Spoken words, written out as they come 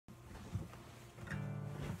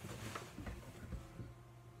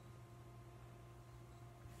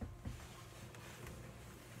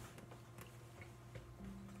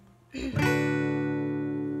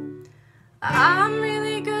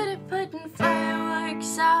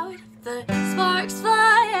If the sparks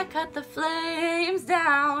fly, I cut the flames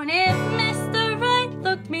down. If Mr. Right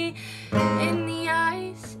looked me in the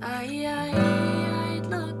eyes, I'd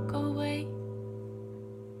look away.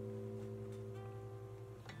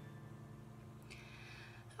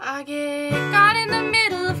 I get caught in the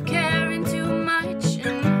middle of caring too much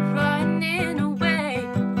and running away.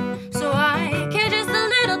 So I care just a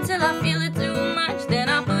little till I feel it too much. Then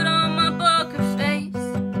I put on my poker face.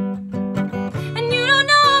 And you don't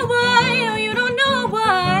know why, oh you don't know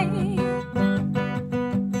why.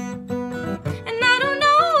 And I don't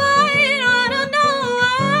know why, no I don't know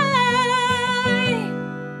why.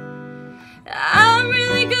 I'm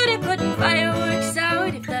really good at putting fireworks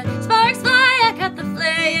out. If the sparks fly, I cut the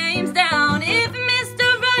flames down. If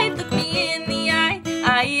Mr. Right looked me in the eye,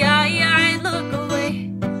 I'd look away.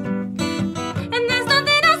 And there's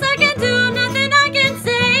nothing else I can do, nothing I can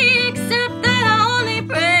say, except that I only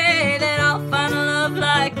pray that I'll find a love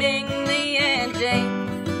like Bingley and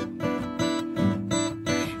Jane.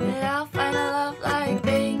 That I'll find a love like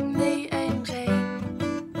Bingley and Jane.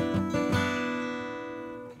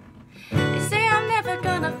 They say I'm never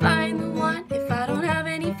gonna find the one if I don't have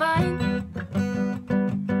any fun.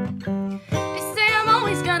 They say I'm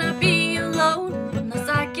always gonna be alone unless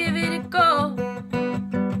I give it a go.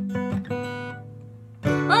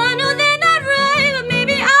 Well, I know they're not right, but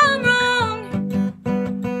maybe I'm wrong.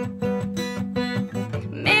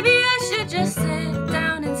 Maybe I should just sit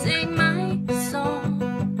down and sing my song.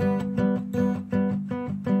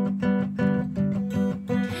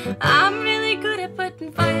 I'm really good at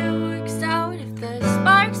putting fireworks out. If the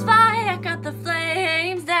sparks fly, I cut the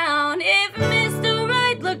flames down. If Mr.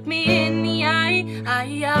 Right looked me in the eye,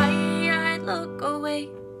 I'd look away.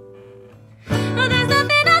 No, there's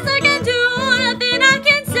nothing else I can do, nothing I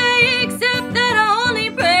can say, except that I only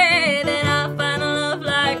pray that I'll find a love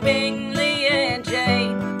like Bingley and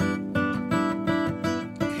Jane.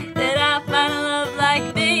 That I'll find a love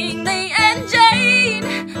like Bingley and Jane.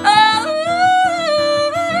 Oh,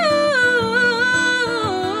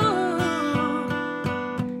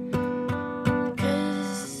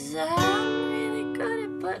 'cause I'm really good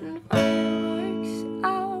at putting fireworks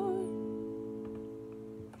out.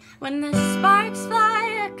 When the sparks fly,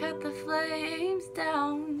 I cut the flames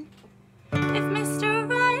down. If Mr.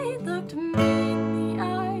 Right looked me in the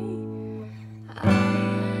eye,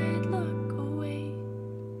 I'd look away.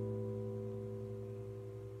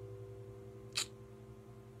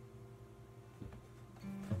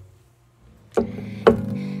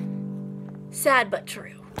 Sad but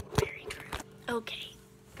true. Very true. Okay.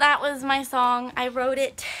 That was my song. I wrote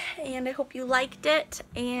it and I hope you liked it.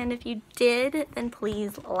 And if you did, then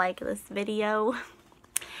please like this video.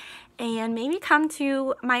 And maybe come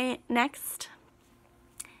to my next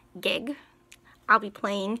gig. I'll be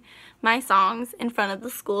playing my songs in front of the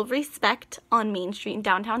School of Respect on Main Street in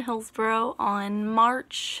downtown Hillsboro on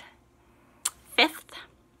March 5th,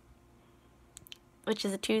 which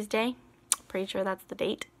is a Tuesday. Pretty sure that's the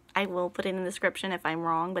date. I will put it in the description if I'm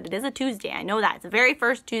wrong, but it is a Tuesday. I know that. It's the very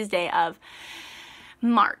first Tuesday of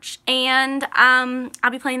March. And I'll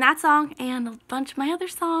be playing that song and a bunch of my other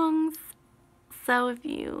songs. So if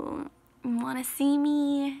you want to see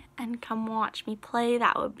me and come watch me play,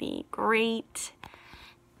 that would be great.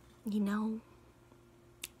 You know,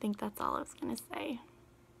 I think that's all I was going to say.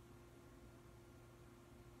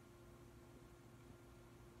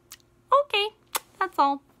 Okay, that's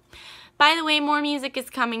all. By the way, more music is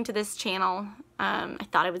coming to this channel. I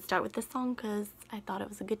thought I would start with this song because I thought it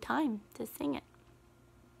was a good time to sing it.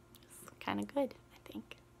 It's kind of good, I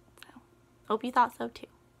think. So, hope you thought so too.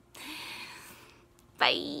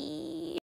 Bye.